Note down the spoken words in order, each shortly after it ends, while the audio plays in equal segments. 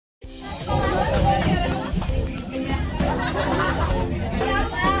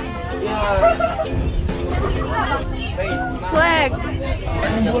Perfect.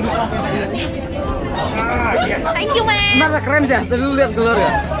 Thank you, man. Benar keren sih. Tadi lu lihat telur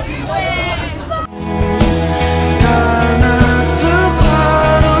ya. Karena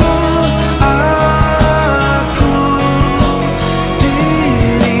separuh aku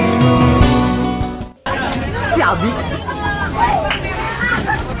dirimu. Si Abi.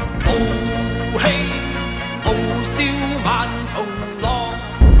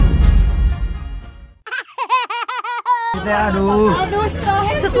 Aduh.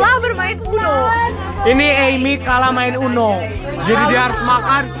 Setelah bermain Uno, Ini Amy kalah main Uno. Jadi dia harus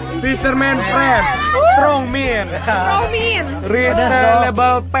makan Fisherman Friend, Strong Meal, Romin.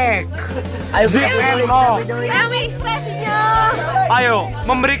 Refillable Pack, Zip and Lock. Amy ekspresinya. Ayo,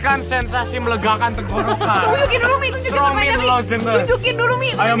 memberikan sensasi melegakan tenggorokan. Tunjukin dulu Mi, tunjukin Strong permainnya Meal Mi. Lozenges. Tunjukin dulu Mi.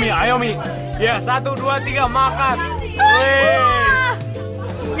 Ayo Mi, ayo Mi. Ya, 1, 2, 3, makan. Wah.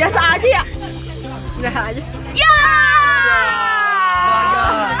 Biasa aja ya. Biasa aja. Ya.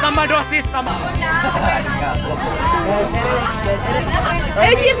 Tambah dosis, tambah.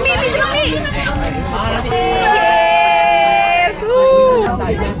 Cheers Mi, Mi. Cheers.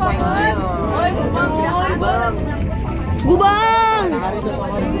 Gubeng.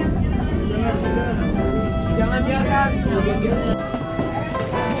 Jangan biarkan.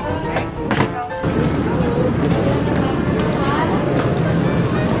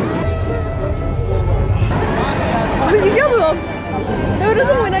 Bisa belum? Ya udah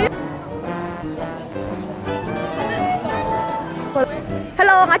tungguin aja.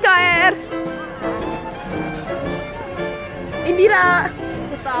 Halo Ngacoerz. Indira.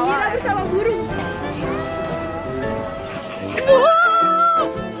 Indira bersama burung.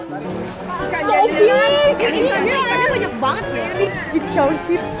 Wow. So big. Ikannya banyak banget ya. Itu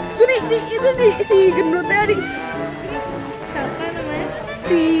showership. Itu si gendutnya di. Siapa namanya?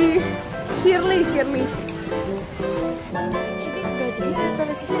 Si Shirley.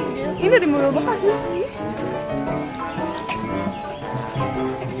 Ini di mobil bekas nih.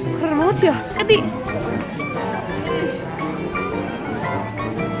 Keren banget ya, Eti.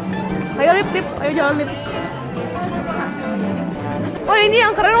 Ayo lip, ayo jalan lip. Oh ini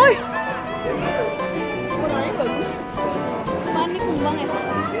yang keren, woi. Warnanya bagus. Mani kumbang ya.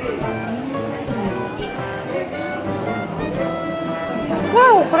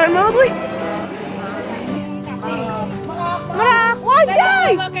 Wow, keren banget, woi. Merak,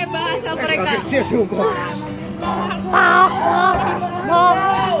 wajay. Pakai bahasa mereka.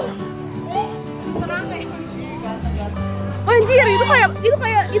 Anjir,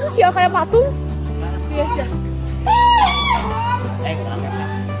 itu siapa kayak patung? Biasa.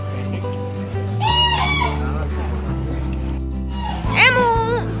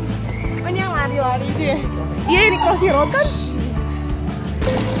 Emang. Ini yang lari-lari itu ya? Iya, ini Crossy Road kan?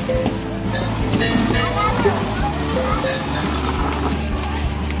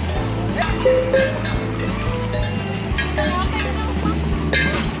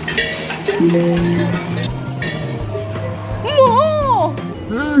 Wow.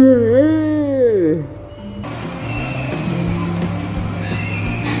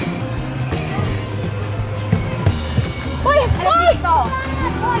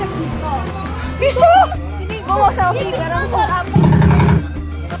 Pistol. Sini gua mau selfie bareng kok.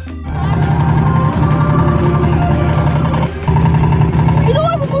 Itu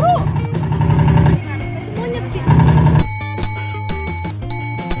apa buru?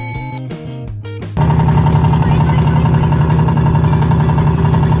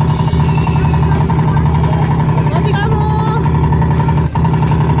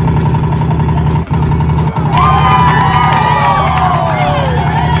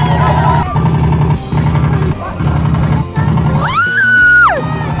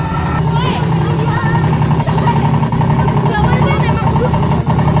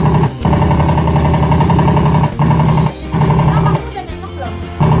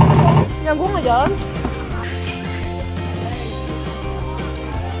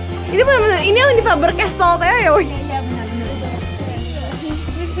 Ini benar-benar ini yang di Faber Castell teh ya, woi. Iya benar-benar.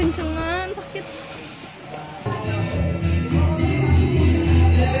 Ini kencengan sakit.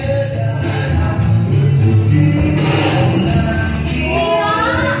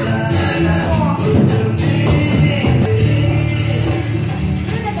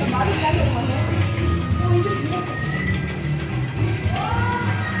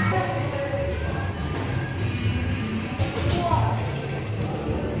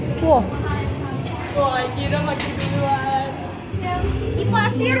 Wah. Wah, anjir maju duluan. Yang di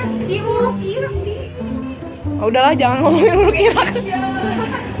pasir, diuruk-iruk di. Oh, udahlah, jangan ngomongin uruk-irak.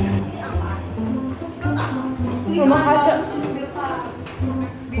 Rumah kaca.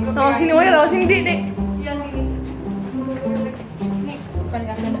 Lewat sini, woy, lewat sini, Dik. Iya, sini. Bukan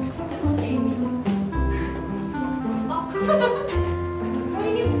kaki ada. Ini.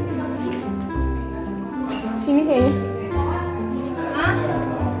 Sini kayaknya. Hah?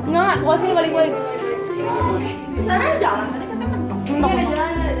 Enggak, gua sini balik-balik. Di sana ada jalan, tadi kata mentok. Ini ada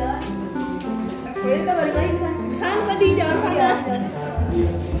jalan, ada jalan. Boleh kita balik lagi kan? Sana tadi jalan sana.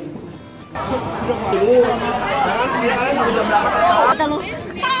 Kata lu.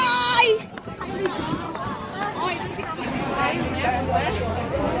 Hai.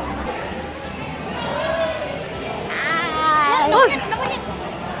 Bos.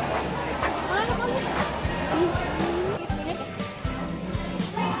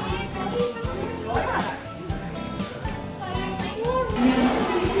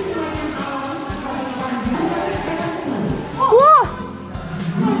 Wah.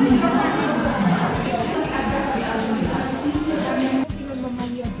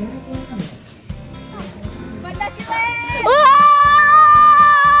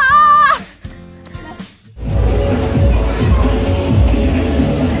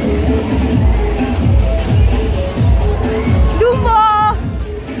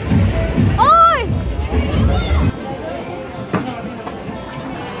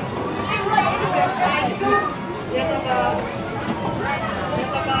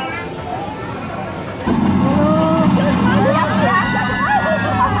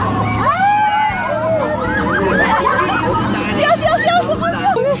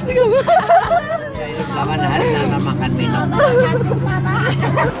 Kapan hari nama makan minum.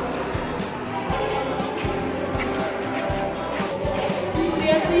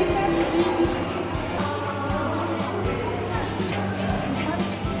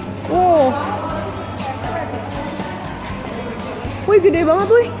 Oh. Wih, gede banget,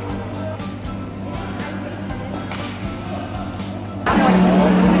 wih.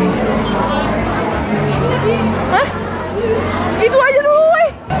 Hah? Itu aja dulu, wih.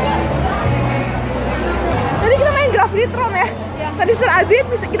 Nanti kita main gravitron ya. Tadi Sir Adit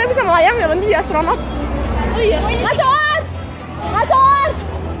kita bisa melayang ya, nanti astronot. Oh iya. Ngacoerz! Ngacoerz!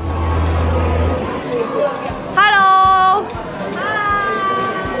 Halo.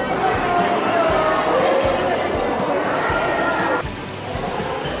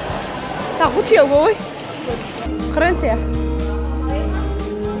 Takut sih ya gue, wih. Keren sih ya.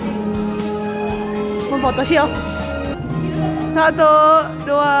 Mau foto sih ya. 1,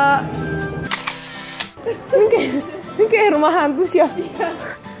 2. Ini kayak rumah hantu sih ya.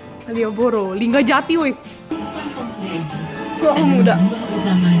 Malioboro, Lingga Jati, wih. Wah, muda.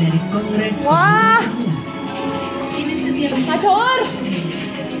 Bersama dari Kongres. Wah. Ini setiap Ngacoerz.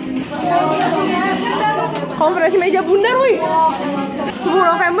 Konferensi meja bundar, wih. 10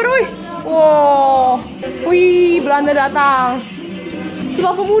 November, wih. Wow. Wih, Belanda datang.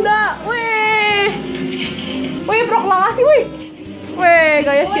 Sumpah Pemuda, wih. Wih, proklamasi, wih. Wih,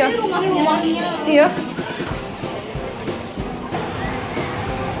 gaya sih ya. Rumah-rumahnya. Iya.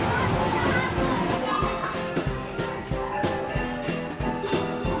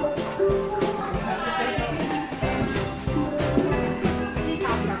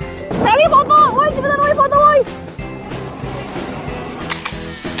 Kali foto, woi cepetan woi foto woi.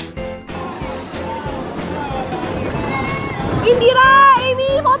 Indira,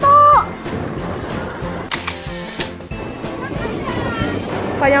 Amy foto.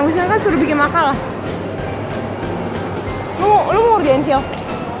 Pak yang bisa kan suruh bikin makalah. Lu mau ngerjain siapa?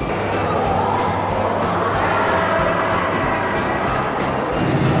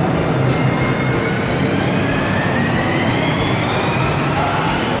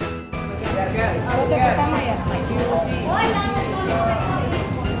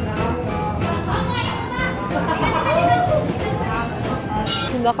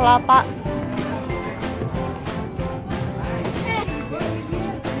 Sunda Kelapa.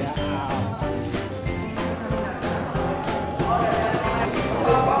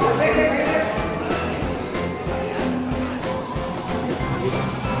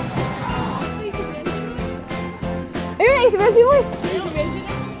 Isi bensin, woi.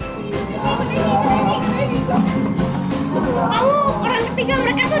 Kamu orang ketiga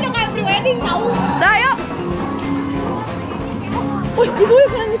mereka tuh udah kayak pre-wedding tahu. Dah, yuk. Wih, itu wih,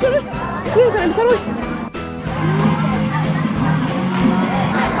 keren besar wih. Wih, keren besar wih.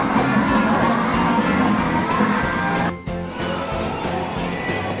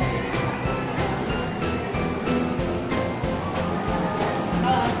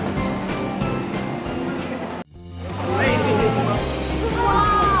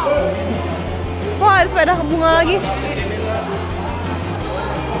 Wah, ada sepeda bunga lagi.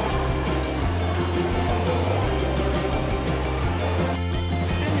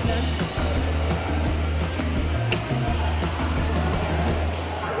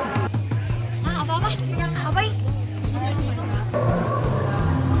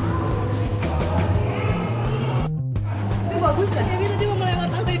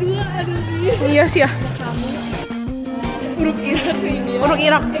 Iya sih ya. Uruk Irak ini. Uruk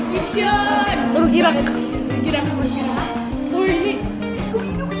Irak. Uruk Irak. Oh ini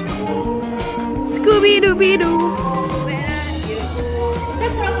Scooby-Doo. Kita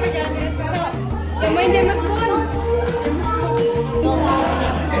pura-pura jalan di sekarang. Yang main James Bond.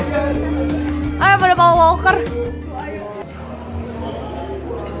 Ayo pada bawa walker.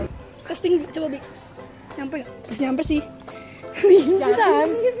 Testing coba Bik. Nyampe nggak? Nyampe sih. Bisa.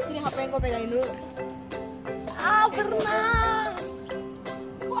 Ini HP yang gue pegangin dulu. Pernah.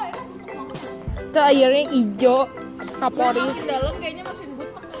 Itu airnya hijau. Kapori. Dalam kayaknya makin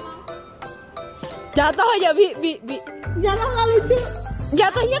butek memang. Jatuh aja Bi. Jatuh nggak lucu.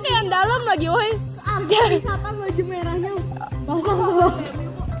 Jatuhnya kayak yang dalam lagi, woi. Jadi siapa baju merahnya basah loh.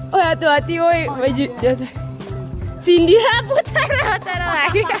 Oh hati-hati, woi baju jatuh. Sindira putar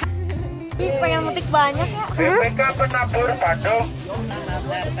lagi. Ih pengen mutik banyak ya. BPK penabur Bandung.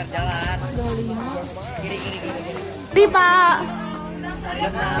 Terjalan. Kiri. Pipa.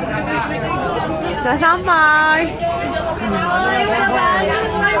 Udah sampai.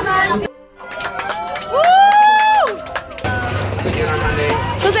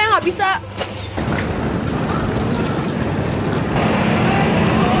 Terus saya nggak bisa.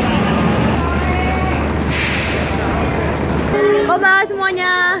 Bye-bye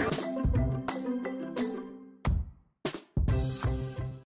semuanya.